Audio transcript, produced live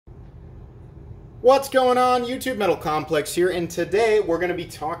What's going on? YouTube Metal Complex here, and today we're going to be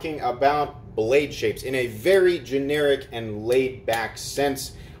talking about blade shapes in a very generic and laid-back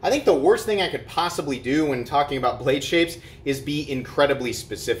sense. I think the worst thing I could possibly do when talking about blade shapes is be incredibly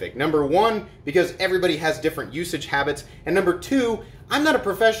specific. Number one, because everybody has different usage habits, and number two, I'm not a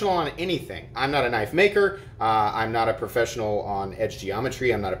professional on anything. I'm not a knife maker, I'm not a professional on edge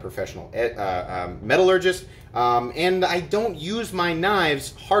geometry, I'm not a professional metallurgist, and I don't use my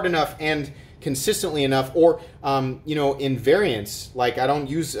knives hard enough and consistently enough, or in variants. Like, I don't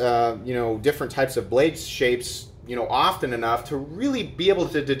use different types of blade shapes often enough to really be able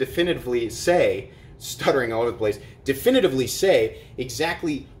to definitively say, stuttering all over the place, definitively say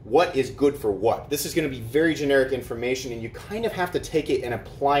exactly what is good for what. This is going to be very generic information, and you kind of have to take it and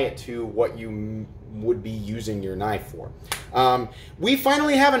apply it to what you would be using your knife for. We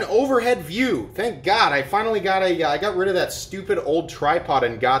finally have an overhead view. Thank God. I finally got I got rid of that stupid old tripod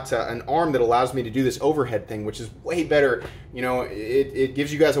and got an arm that allows me to do this overhead thing, which is way better. It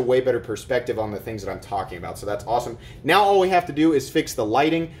gives you guys a way better perspective on the things that I'm talking about, so that's awesome. Now all we have to do is fix the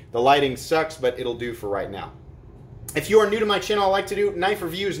lighting. The lighting sucks, but it'll do for right now. If you are new to my channel, I like to do knife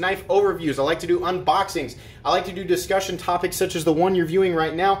reviews, knife overviews. I like to do unboxings. I like to do discussion topics such as the one you're viewing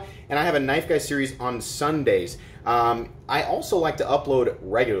right now, and I have a Knife Guy series on Sundays. I also like to upload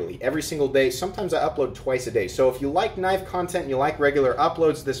regularly, every single day. Sometimes I upload twice a day. So if you like knife content and you like regular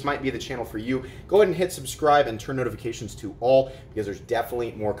uploads, this might be the channel for you. Go ahead and hit subscribe and turn notifications to all, because there's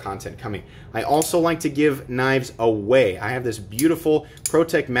definitely more content coming. I also like to give knives away. I have this beautiful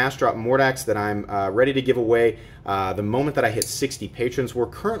ProTech Massdrop Mordax that I'm ready to give away the moment that I hit 60 patrons. We're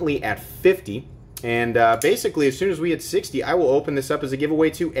currently at 50. And basically, as soon as we hit 60, I will open this up as a giveaway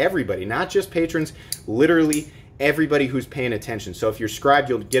to everybody, not just patrons, literally everybody who's paying attention. So if you're subscribed,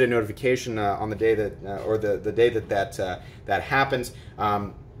 you'll get a notification on the day that, or the day that happens.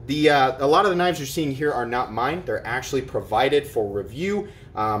 A lot of the knives you're seeing here are not mine. They're actually provided for review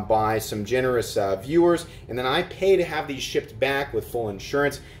by some generous viewers, and then I pay to have these shipped back with full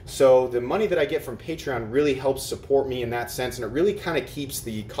insurance. So the money that I get from Patreon really helps support me in that sense, and it really kind of keeps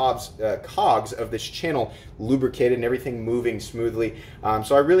the cogs of this channel lubricated and everything moving smoothly.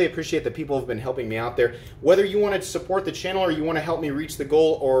 So I really appreciate that people have been helping me out there. Whether you want to support the channel or you want to help me reach the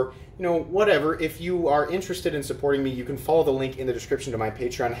goal, or whatever, if you are interested in supporting me, you can follow the link in the description to my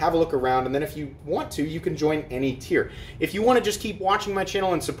Patreon, have a look around, and then if you want to, you can join any tier. If you want to just keep watching my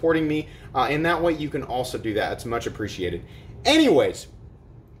channel and supporting me in that way, you can also do that. It's much appreciated. Anyways,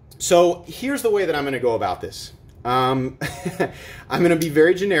 so here's the way that I'm going to go about this. I'm going to be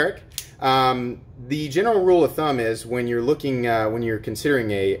very generic. The general rule of thumb is when you're looking, when you're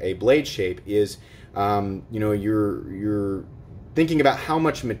considering a blade shape, is you're thinking about how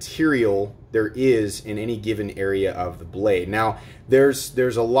much material there is in any given area of the blade. Now, there's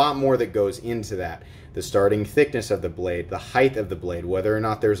a lot more that goes into that. The starting thickness of the blade, the height of the blade, whether or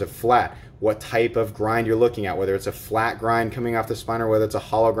not there's a flat, what type of grind you're looking at, whether it's a flat grind coming off the spine or whether it's a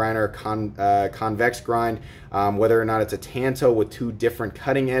hollow grind or a convex grind, whether or not it's a tanto with two different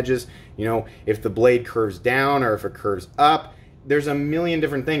cutting edges, if the blade curves down or if it curves up. There's a million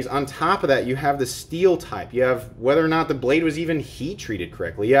different things. On top of that, you have the steel type. You have whether or not the blade was even heat treated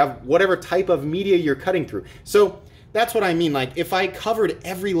correctly. You have whatever type of media you're cutting through. So that's what I mean. Like, if I covered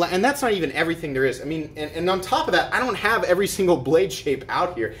every, and that's not even everything there is. I mean, and on top of that, I don't have every single blade shape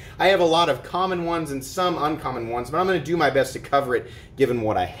out here. I have a lot of common ones and some uncommon ones, but I'm going to do my best to cover it given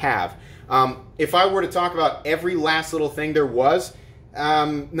what I have. If I were to talk about every last little thing there was,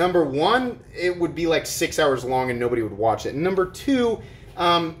 number one, it would be like 6 hours long and nobody would watch it. And number two,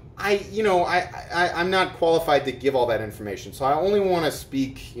 I'm not qualified to give all that information, so I only want to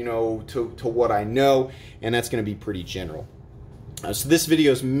speak, to what I know, and that's going to be pretty general. So this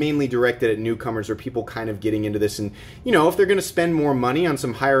video is mainly directed at newcomers or people kind of getting into this, and if they're going to spend more money on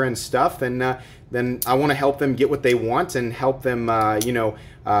some higher end stuff, then I want to help them get what they want and help them,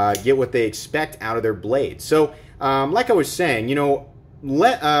 get what they expect out of their blade. So, like I was saying,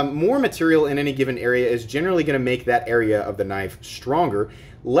 more material in any given area is generally going to make that area of the knife stronger.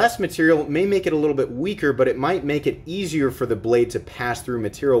 Less material may make it a little bit weaker, but it might make it easier for the blade to pass through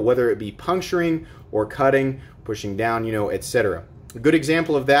material, whether it be puncturing or cutting, pushing down, etc. A good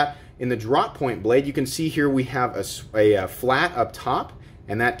example of that in the drop point blade, you can see here we have a flat up top,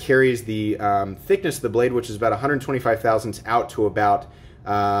 and that carries the thickness of the blade, which is about 125 thousandths out to about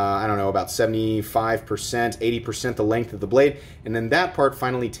I don't know, about 75%, 80% the length of the blade, and then that part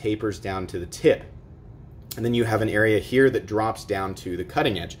finally tapers down to the tip. And then you have an area here that drops down to the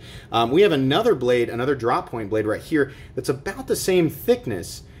cutting edge. We have another blade, another drop point blade right here that's about the same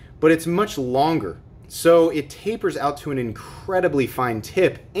thickness, but it's much longer. So it tapers out to an incredibly fine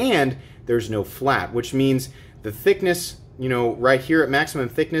tip, and there's no flat, which means the thickness, you know, right here at maximum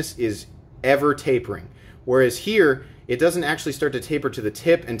thickness is ever tapering. Whereas here, it doesn't actually start to taper to the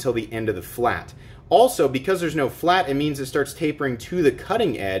tip until the end of the flat. Also, because there's no flat, it means it starts tapering to the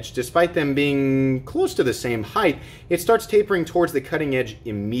cutting edge. Despite them being close to the same height, it starts tapering towards the cutting edge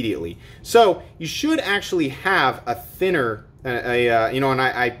immediately. So you should actually have a thinner, you know, and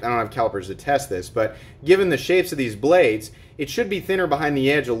I don't have calipers to test this, but given the shapes of these blades, it should be thinner behind the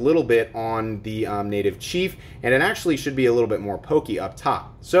edge a little bit on the Native Chief, and it actually should be a little bit more pokey up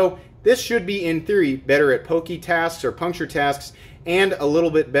top. So this should be, in theory, better at pokey tasks or puncture tasks, and a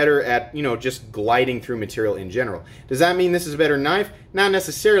little bit better at, you know, just gliding through material in general. Does that mean this is a better knife? Not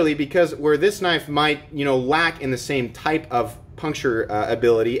necessarily, because where this knife might, you know, lack in the same type of puncture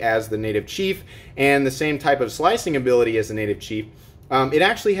ability as the Native Chief and the same type of slicing ability as the Native Chief, it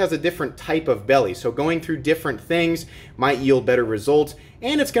actually has a different type of belly. So going through different things might yield better results,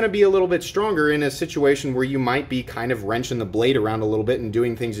 and it's going to be a little bit stronger in a situation where you might be kind of wrenching the blade around a little bit and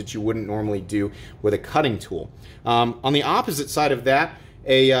doing things that you wouldn't normally do with a cutting tool. On the opposite side of that,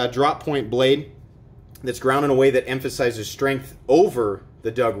 a drop point blade that's ground in a way that emphasizes strength over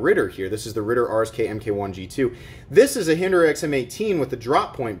the Doug Ritter here. This is the Ritter RSK MK1G2. This is a Hinderer XM18 with the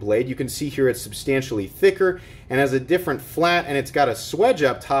drop point blade. You can see here it's substantially thicker and has a different flat, and it's got a swedge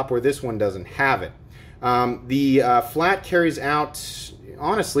up top where this one doesn't have it. The flat carries out,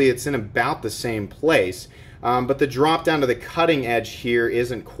 honestly, it's in about the same place. But the drop down to the cutting edge here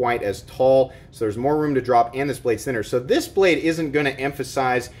isn't quite as tall, so there's more room to drop, and this blade's thinner. So this blade isn't going to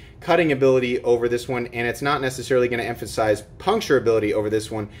emphasize cutting ability over this one, and it's not necessarily going to emphasize puncture ability over this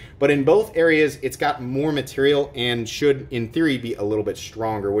one, but in both areas it's got more material and should, in theory, be a little bit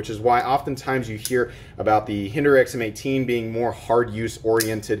stronger, which is why oftentimes you hear about the Hinderer XM18 being more hard use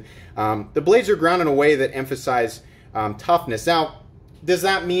oriented. The blades are ground in a way that emphasize toughness. Now, does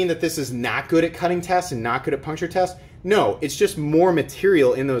that mean that this is not good at cutting tests and not good at puncture tests? No, it's just more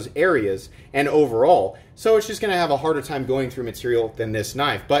material in those areas and overall. So it's just going to have a harder time going through material than this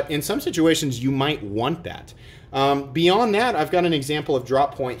knife. But in some situations, you might want that. Beyond that, I've got an example of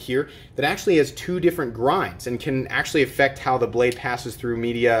drop point here that actually has two different grinds and can actually affect how the blade passes through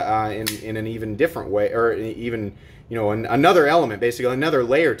media in an even different way, or even, you know, another element, basically another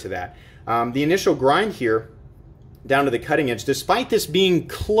layer to that. The initial grind here down to the cutting edge, despite this being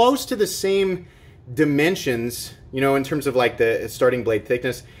close to the same dimensions, you know, in terms of like the starting blade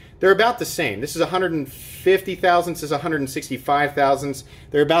thickness, they're about the same. This is 150 thousandths, this is 165 thousandths.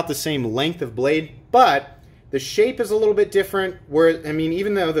 They're about the same length of blade, but the shape is a little bit different, where, I mean,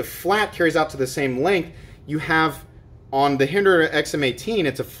 even though the flat carries out to the same length, you have on the Hinderer XM18,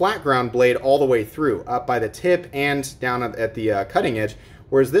 it's a flat ground blade all the way through, up by the tip and down at the cutting edge,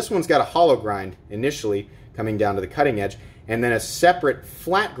 whereas this one's got a hollow grind initially coming down to the cutting edge, and then a separate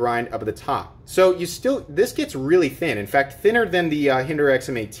flat grind up at the top. So you still, this gets really thin. In fact, thinner than the Hinderer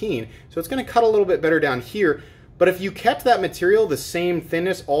XM18, so it's going to cut a little bit better down here. But if you kept that material the same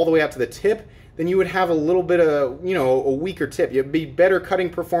thinness all the way out to the tip, then you would have a little bit of, you know, a weaker tip. It'd be better cutting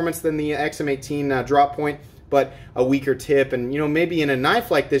performance than the XM18 drop point, but a weaker tip. And, you know, maybe in a knife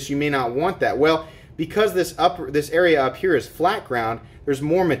like this, you may not want that. Well, because this area up here is flat ground, there's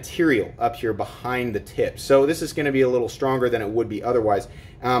more material up here behind the tip. So this is going to be a little stronger than it would be otherwise.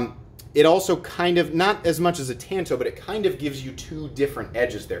 It also kind of, not as much as a Tanto, but it kind of gives you two different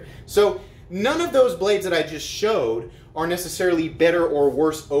edges there. So none of those blades that I just showed are necessarily better or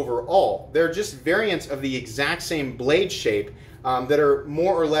worse overall. They're just variants of the exact same blade shape that are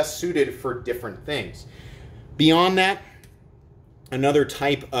more or less suited for different things. Beyond that, another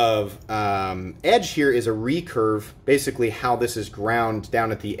type of edge here is a recurve. Basically how this is ground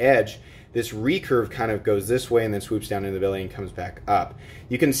down at the edge. This recurve kind of goes this way and then swoops down into the belly and comes back up.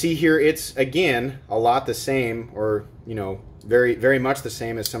 You can see here it's, again, a lot the same, or, you know, very, very much the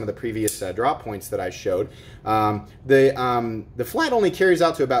same as some of the previous drop points that I showed. The flat only carries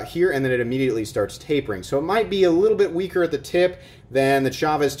out to about here, and then it immediately starts tapering. So it might be a little bit weaker at the tip than the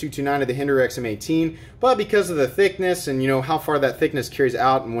Chavez 229 of the Hinderer XM18, but because of the thickness and, you know, how far that thickness carries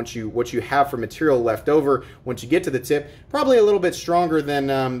out and what you have for material left over once you get to the tip, probably a little bit stronger than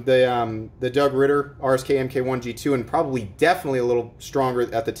the Doug Ritter RSK MK1G2, and probably definitely a little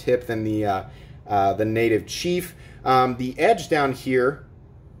stronger at the tip than the Native Chief. The edge down here,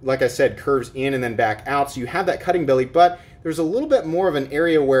 like I said, curves in and then back out, so you have that cutting belly, but there's a little bit more of an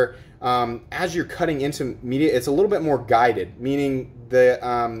area where as you're cutting into media, it's a little bit more guided, meaning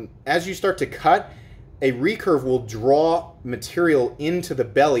as you start to cut, a recurve will draw material into the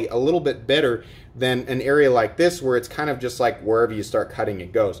belly a little bit better than an area like this, where it's kind of just like wherever you start cutting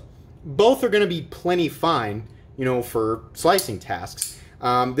it goes. both are going to be plenty fine, you know, for slicing tasks.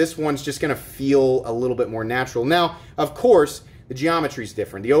 This one's just going to feel a little bit more natural. Now, of course, the geometry is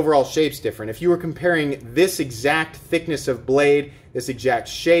different. The overall shape's different. If you were comparing this exact thickness of blade, this exact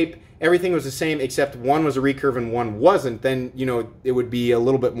shape, everything was the same except one was a recurve and one wasn't, then, you know, it would be a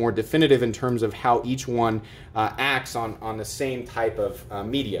little bit more definitive in terms of how each one acts on the same type of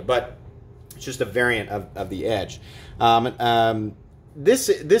media. But it's just a variant of the edge.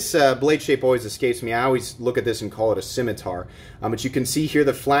 This blade shape always escapes me. I always look at this and call it a scimitar. But you can see here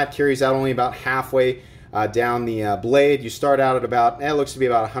the flat carries out only about halfway down the blade. You start out at about, it looks to be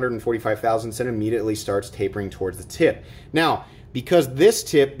about 145 thousandths, and immediately starts tapering towards the tip. Now, because this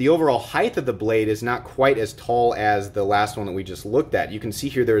tip, the overall height of the blade is not quite as tall as the last one that we just looked at. You can see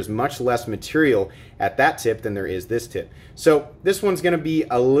here there is much less material at that tip than there is this tip. So this one's going to be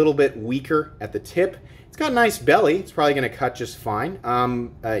a little bit weaker at the tip. It's got a nice belly. It's probably going to cut just fine,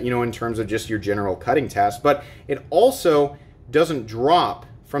 you know, in terms of just your general cutting task. But it also doesn't drop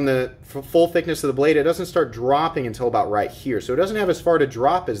from the full thickness of the blade. It doesn't start dropping until about right here. So it doesn't have as far to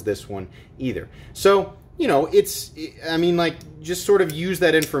drop as this one either. So, you know, I mean, like, just sort of use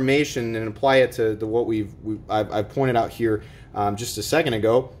that information and apply it to what I've pointed out here just a second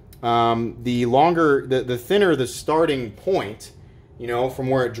ago. The thinner the starting point, you know, from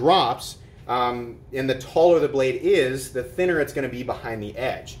where it drops, and the taller the blade is, the thinner it's going to be behind the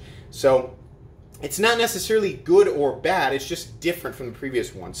edge. So it's not necessarily good or bad, it's just different from the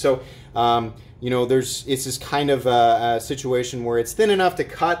previous one. So, you know, it's this kind of a situation where it's thin enough to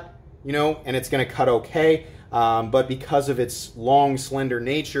cut, you know, and it's going to cut okay, but because of its long, slender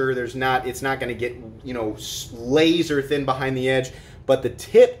nature, it's not going to get, you know, laser thin behind the edge, but the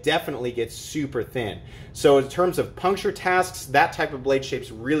tip definitely gets super thin. So in terms of puncture tasks, that type of blade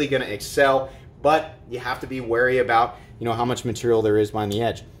shape's really going to excel, but you have to be wary about, you know, how much material there is behind the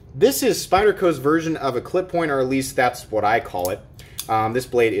edge. This is Spyderco's version of a clip point, or at least that's what I call it. This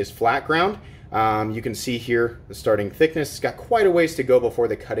blade is flat ground. You can see here the starting thickness. It's got quite a ways to go before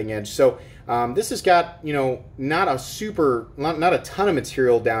the cutting edge. So this has got, you know, not a ton of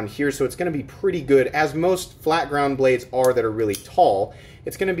material down here, so it's going to be pretty good, as most flat ground blades are that are really tall.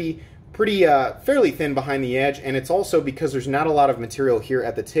 It's going to be pretty fairly thin behind the edge, and it's also, because there's not a lot of material here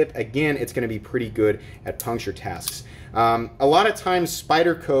at the tip, again, it's going to be pretty good at puncture tasks. A lot of times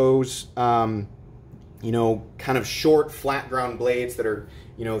Spyderco's you know, kind of short flat ground blades that are,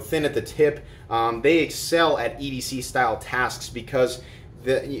 you know, thin at the tip, they excel at EDC style tasks because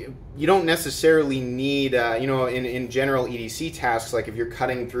you don't necessarily need, you know, in general EDC tasks, like if you're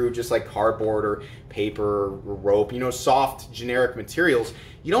cutting through just like cardboard or paper or rope, you know, soft generic materials,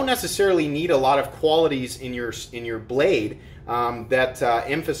 you don't necessarily need a lot of qualities in your blade that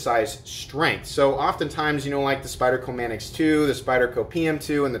emphasize strength. So oftentimes, you know, like the Spyderco Manix 2, the Spyderco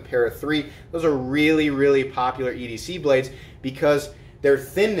PM2, and the Para 3, those are really, really popular EDC blades because their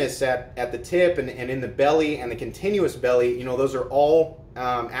thinness at the tip and in the belly and the continuous belly, you know, those are all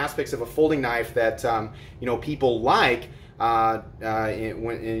aspects of a folding knife that, you know, people like,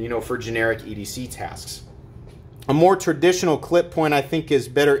 you know, for generic EDC tasks. A more traditional clip point, I think, is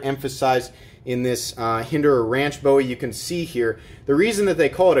better emphasized in this Hinderer Ranch Bowie. You can see here, the reason that they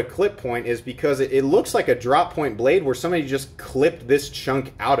call it a clip point is because it looks like a drop point blade where somebody just clipped this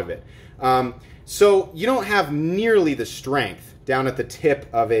chunk out of it. So you don't have nearly the strength down at the tip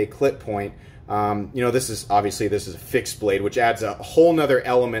of a clip point. You know, this is a fixed blade, which adds a whole nother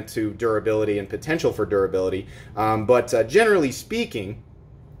element to durability and potential for durability. But generally speaking,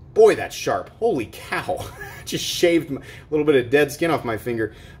 boy, that's sharp. Holy cow. Just shaved a little bit of dead skin off my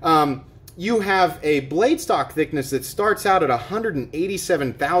finger. You have a blade stock thickness that starts out at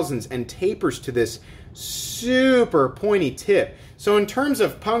 187 thousandths and tapers to this super pointy tip. So in terms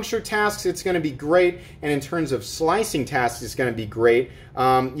of puncture tasks, it's going to be great, and in terms of slicing tasks, it's going to be great.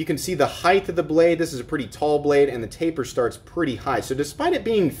 You can see the height of the blade. This is a pretty tall blade, and the taper starts pretty high. So despite it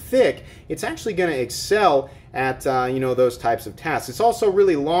being thick, it's actually going to excel at you know, those types of tasks. It's also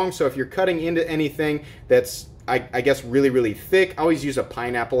really long, so if you're cutting into anything that's I guess really, really thick, I always use a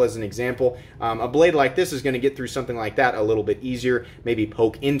pineapple as an example. A blade like this is going to get through something like that a little bit easier, maybe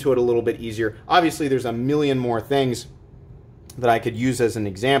poke into it a little bit easier. Obviously, there's a million more things that I could use as an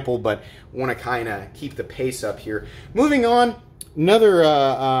example, but want to kind of keep the pace up here. Moving on, another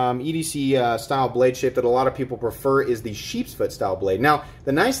EDC style blade shape that a lot of people prefer is the sheep's foot style blade. Now,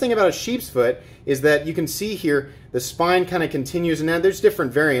 the nice thing about a sheep's foot is that you can see here the spine kind of continues, and now there's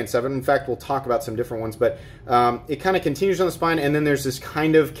different variants of it. In fact, we'll talk about some different ones, but it kind of continues on the spine, and then there's this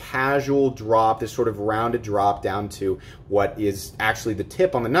kind of casual drop, this sort of rounded drop down to what is actually the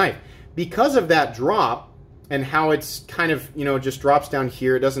tip on the knife. Because of that drop, and how it's kind of, you know, just drops down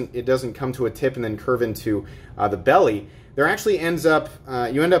here. It doesn't come to a tip and then curve into the belly. There actually ends up,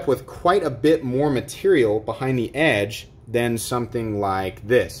 you end up with quite a bit more material behind the edge than something like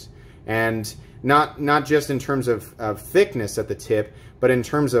this. And not just in terms of thickness at the tip, but in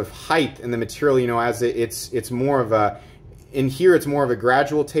terms of height and the material, you know, as it's more of a, in here it's more of a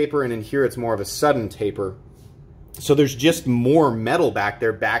gradual taper, and in here it's more of a sudden taper. So there's just more metal back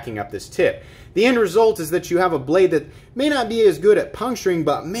there backing up this tip. The end result is that you have a blade that may not be as good at puncturing,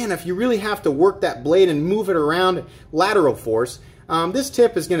 but man, if you really have to work that blade and move it around lateral force, this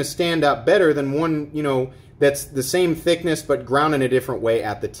tip is going to stand up better than one, you know, that's the same thickness but ground in a different way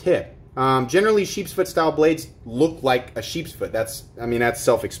at the tip. Generally, sheep's foot style blades look like a sheep's foot. That's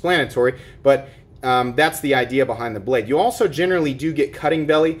self-explanatory, but that's the idea behind the blade. You also generally do get cutting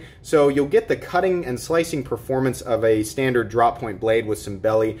belly, so you'll get the cutting and slicing performance of a standard drop point blade with some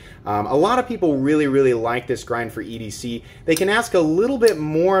belly. A lot of people really like this grind for EDC. They can ask a little bit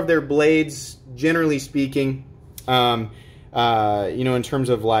more of their blades, generally speaking, you know, in terms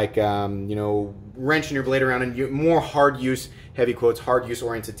of like, you know, wrenching your blade around and more hard use, heavy quotes, hard use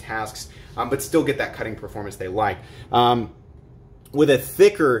oriented tasks, but still get that cutting performance they like. With a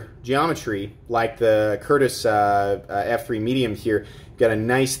thicker geometry, like the Curtis F3 Medium here, you've got a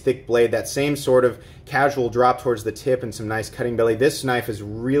nice thick blade, that same sort of casual drop towards the tip and some nice cutting belly. This knife is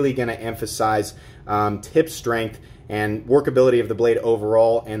really going to emphasize tip strength and workability of the blade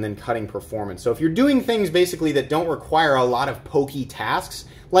overall, and then cutting performance. So if you're doing things basically that don't require a lot of pokey tasks,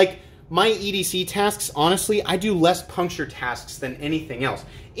 like my EDC tasks, honestly, I do less puncture tasks than anything else.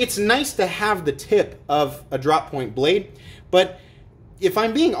 It's nice to have the tip of a drop point blade, but if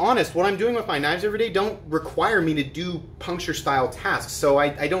I'm being honest, what I'm doing with my knives every day don't require me to do puncture style tasks, so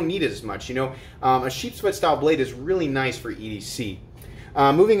I don't need it as much. You know, a sheep's foot style blade is really nice for EDC.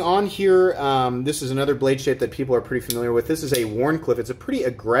 Moving on here, this is another blade shape that people are pretty familiar with. This is a Wharncliffe. It's a pretty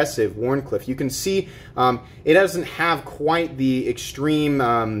aggressive Wharncliffe. You can see it doesn't have quite the extreme,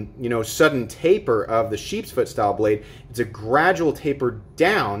 you know, sudden taper of the sheep's foot style blade. It's a gradual taper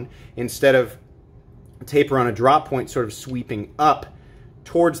down instead of a taper on a drop point sort of sweeping up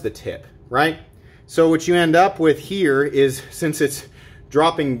towards the tip, right? So what you end up with here is, since it's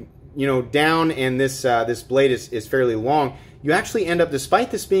dropping, you know, down, and this this blade is fairly long, you actually end up, despite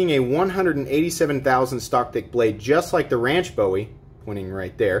this being a 187,000 stock thick blade, just like the Ranch Bowie, pointing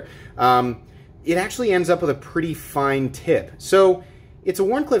right there, it actually ends up with a pretty fine tip. So it's a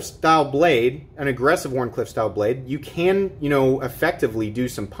Wharncliffe style blade, an aggressive Wharncliffe style blade. You can, you know, effectively do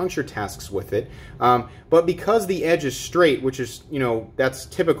some puncture tasks with it, but because the edge is straight, which is, you know, that's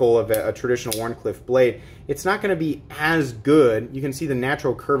typical of a traditional Wharncliffe blade, it's not going to be as good. You can see the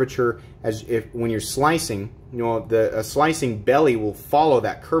natural curvature as if when you're slicing, you know, a slicing belly will follow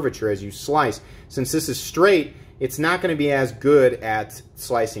that curvature as you slice. Since this is straight, it's not going to be as good at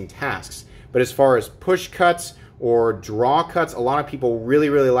slicing tasks. But as far as push cuts or draw cuts, a lot of people really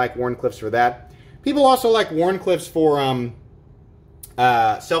like Wharncliffes for that. People also like Wharncliffes for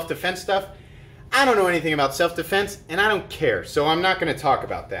self-defense stuff. I don't know anything about self-defense, and I don't care, so I'm not going to talk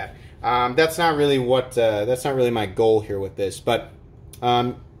about that. That's not really what that's not really my goal here with this. But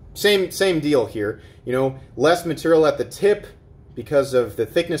same deal here. You know, less material at the tip because of the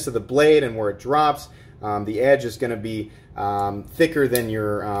thickness of the blade and where it drops. The edge is going to be thicker than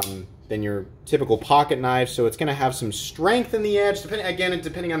your typical pocket knife, so it's going to have some strength in the edge,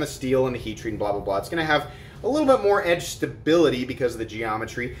 depending on the steel and the heat treat and blah, blah, blah. It's going to have a little bit more edge stability because of the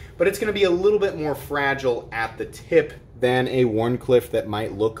geometry, but it's going to be a little bit more fragile at the tip than a Wharncliffe that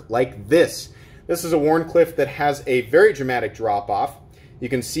might look like this. This is a Wharncliffe that has a very dramatic drop-off. You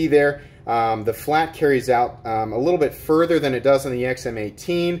can see there the flat carries out a little bit further than it does on the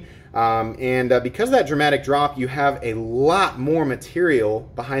XM18. Because of that dramatic drop, you have a lot more material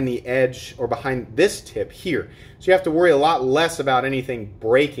behind the edge, or behind this tip here. So you have to worry a lot less about anything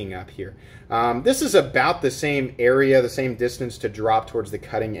breaking up here. This is about the same area, the same distance to drop towards the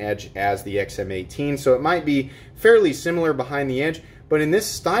cutting edge as the XM18, so it might be fairly similar behind the edge, but in this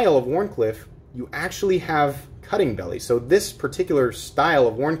style of Wharncliffe, you actually have cutting belly. So this particular style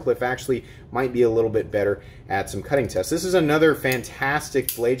of Wharncliffe actually might be a little bit better at some cutting tests. This is another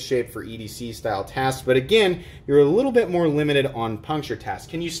fantastic blade shape for EDC style tasks, but again, you're a little bit more limited on puncture tasks.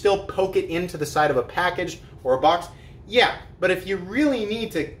 Can you still poke it into the side of a package or a box? Yeah, but if you really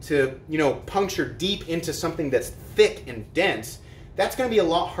need to you know, puncture deep into something that's thick and dense, that's going to be a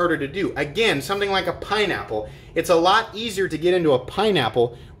lot harder to do. Again, something like a pineapple, it's a lot easier to get into a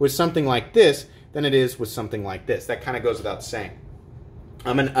pineapple with something like this than it is with something like this. That kind of goes without saying.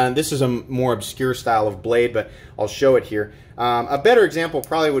 This is a more obscure style of blade, but I'll show it here. A better example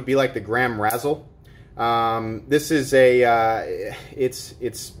probably would be like the Graham Razzle. This is a,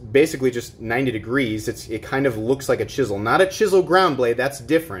 it's basically just 90 degrees. It kind of looks like a chisel. Not a chisel ground blade, that's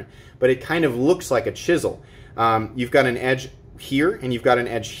different, but it kind of looks like a chisel. You've got an edge here, and you've got an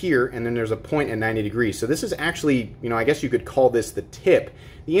edge here, and then there's a point at 90 degrees. So this is actually, you know, I guess you could call this the tip.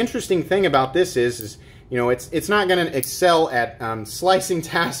 The interesting thing about this is you know, it's not going to excel at slicing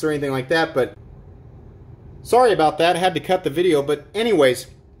tasks or anything like that, but sorry about that, I had to cut the video, but anyways,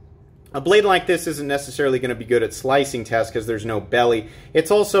 a blade like this isn't necessarily going to be good at slicing tasks because there's no belly.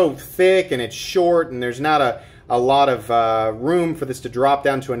 It's also thick and it's short, and there's not a lot of room for this to drop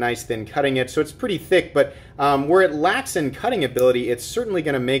down to a nice thin cutting edge, so it's pretty thick, but where it lacks in cutting ability, it's certainly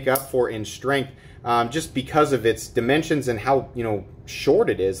going to make up for in strength just because of its dimensions and how, you know, short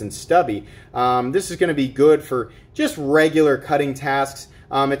it is and stubby. This is going to be good for just regular cutting tasks.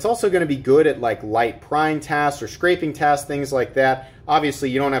 It's also going to be good at like light prying tasks or scraping tasks, things like that. Obviously,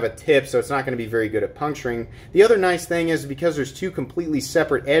 you don't have a tip, so it's not going to be very good at puncturing. The other nice thing is because there's two completely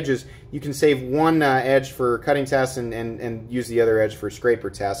separate edges, you can save one edge for cutting tasks and use the other edge for scraper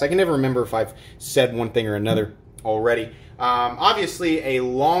tasks. I can never remember if I've said one thing or another already. Obviously, a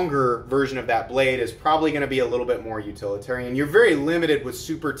longer version of that blade is probably going to be a little bit more utilitarian. You're very limited with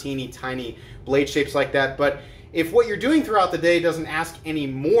super teeny tiny blade shapes like that, but if what you're doing throughout the day doesn't ask any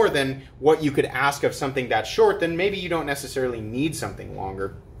more than what you could ask of something that short, then maybe you don't necessarily need something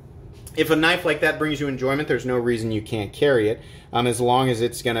longer. If a knife like that brings you enjoyment, there's no reason you can't carry it, as long as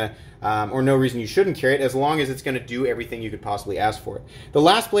it's going to, or no reason you shouldn't carry it, as long as it's going to do everything you could possibly ask for it. The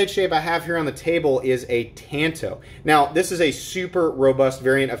last blade shape I have here on the table is a Tanto. Now, this is a super robust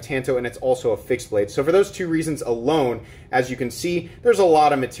variant of Tanto, and it's also a fixed blade. So for those two reasons alone, as you can see, there's a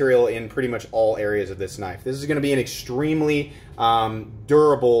lot of material in pretty much all areas of this knife. This is going to be an extremely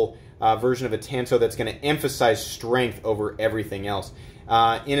durable version of a Tanto that's going to emphasize strength over everything else.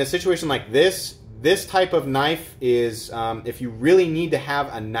 In a situation like this type of knife is, if you really need to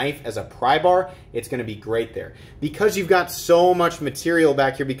have a knife as a pry bar, it's going to be great there. Because you've got so much material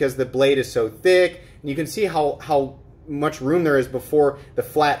back here, because the blade is so thick, and you can see how much room there is before the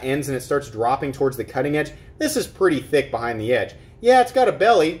flat ends and it starts dropping towards the cutting edge. This is pretty thick behind the edge. Yeah, it's got a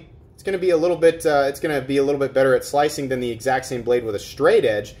belly. It's going to be a little bit, better at slicing than the exact same blade with a straight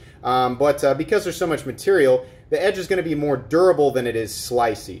edge. But because there's so much material, the edge is going to be more durable than it is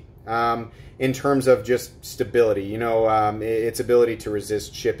slicey in terms of just stability, you know, its ability to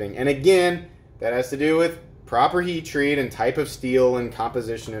resist chipping. And again, that has to do with proper heat treat and type of steel and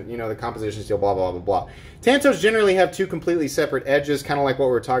composition of, you know, the composition steel, blah, blah, blah, blah. Tantos generally have two completely separate edges, kind of like what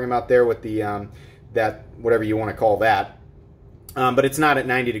we were talking about there with the, that, whatever you want to call that. But it's not at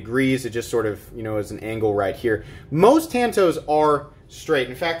 90 degrees, it just sort of, you know, is an angle right here. Most Tantos are straight.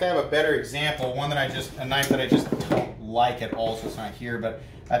 In fact, I have a better example, a knife that I just don't like at all, so it's not here, but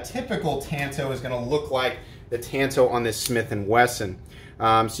a typical Tanto is going to look like the Tanto on this Smith & Wesson.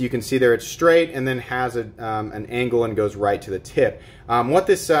 So you can see there it's straight and then has an angle and goes right to the tip. What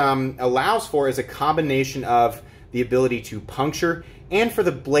this allows for is a combination of the ability to puncture and for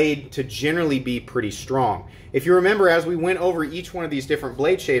the blade to generally be pretty strong. If you remember, as we went over each one of these different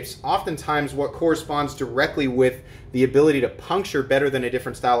blade shapes, oftentimes what corresponds directly with the ability to puncture better than a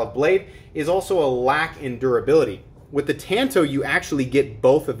different style of blade is also a lack in durability. With the Tanto, you actually get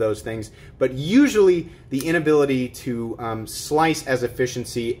both of those things, but usually the inability to slice as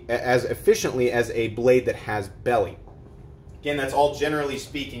efficiently as a blade that has belly. Again, that's all generally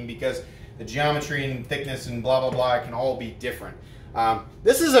speaking, because the geometry and thickness and blah, blah, blah can all be different.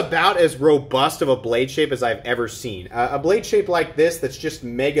 This is about as robust of a blade shape as I've ever seen. A blade shape like this that's just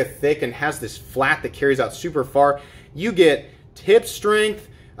mega thick and has this flat that carries out super far, you get tip strength,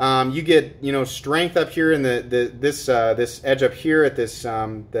 you get, you know, strength up here in this edge up here at this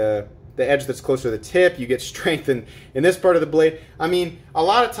the edge that's closer to the tip. You get strength in this part of the blade. I mean, a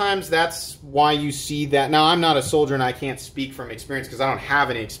lot of times that's why you see that. Now, I'm not a soldier and I can't speak from experience because I don't have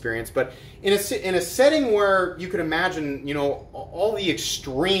any experience, but in a setting where you could imagine, you know, all the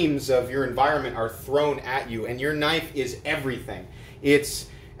extremes of your environment are thrown at you and your knife is everything. It's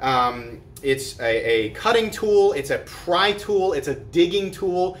a cutting tool, it's a pry tool, it's a digging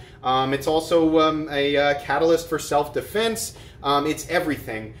tool, it's also a catalyst for self-defense, it's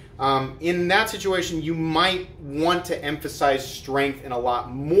everything. In that situation, you might want to emphasize strength in a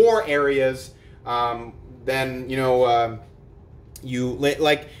lot more areas than, you know,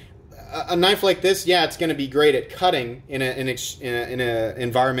 like a knife like this. Yeah, it's going to be great at cutting in an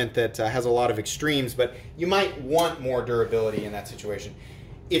environment that has a lot of extremes, but you might want more durability in that situation.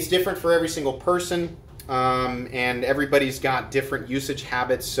 It's different for every single person, and everybody's got different usage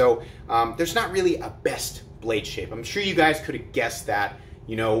habits, so there's not really a best blade shape. I'm sure you guys could have guessed that,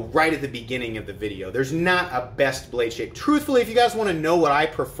 you know, right at the beginning of the video. There's not a best blade shape. Truthfully, if you guys want to know what I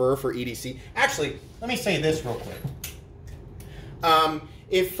prefer for EDC, actually, let me say this real quick.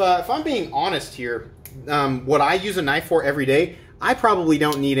 If I'm being honest here, what I use a knife for every day, I probably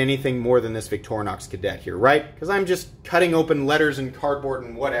don't need anything more than this Victorinox Cadet here, right? Because I'm just cutting open letters and cardboard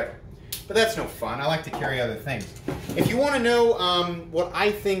and whatever. But that's no fun. I like to carry other things. If you want to know what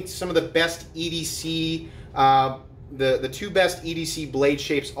I think some of the best EDC, the two best EDC blade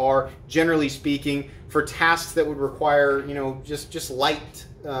shapes are, generally speaking, for tasks that would require, you know, just light,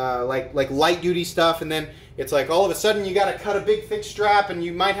 like light duty stuff, and then it's like all of a sudden you got to cut a big thick strap, and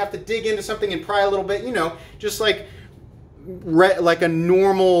you might have to dig into something and pry a little bit, you know, just like a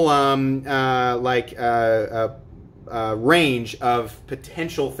normal range of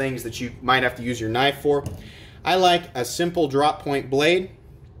potential things that you might have to use your knife for. I like a simple drop point blade,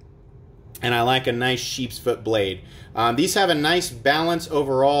 and I like a nice sheep's foot blade. These have a nice balance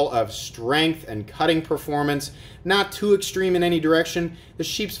overall of strength and cutting performance, not too extreme in any direction. The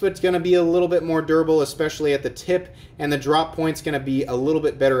sheep's foot's going to be a little bit more durable, especially at the tip, and the drop point's going to be a little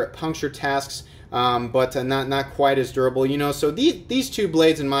bit better at puncture tasks, but not quite as durable, you know. So these two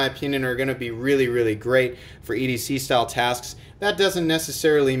blades, in my opinion, are going to be really, really great for EDC style tasks. That doesn't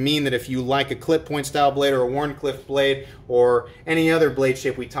necessarily mean that if you like a clip point style blade or a Wharncliffe blade or any other blade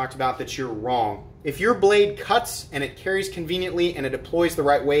shape we talked about that you're wrong. If your blade cuts and it carries conveniently and it deploys the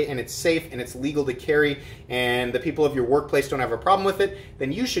right way and it's safe and it's legal to carry and the people of your workplace don't have a problem with it,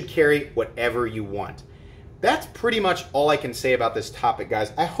 then you should carry whatever you want. That's pretty much all I can say about this topic,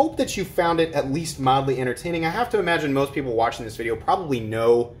 guys. I hope that you found it at least mildly entertaining. I have to imagine most people watching this video probably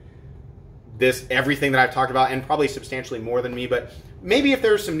know everything that I've talked about, and probably substantially more than me, but maybe if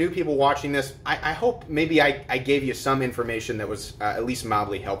there's some new people watching this, I hope maybe I gave you some information that was at least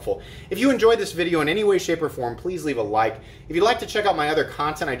mildly helpful. If you enjoyed this video in any way, shape, or form, please leave a like. If you'd like to check out my other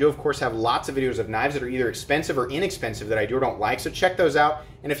content, I do of course have lots of videos of knives that are either expensive or inexpensive that I do or don't like, so check those out.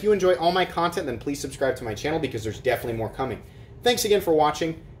 And if you enjoy all my content, then please subscribe to my channel because there's definitely more coming. Thanks again for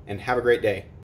watching, and have a great day.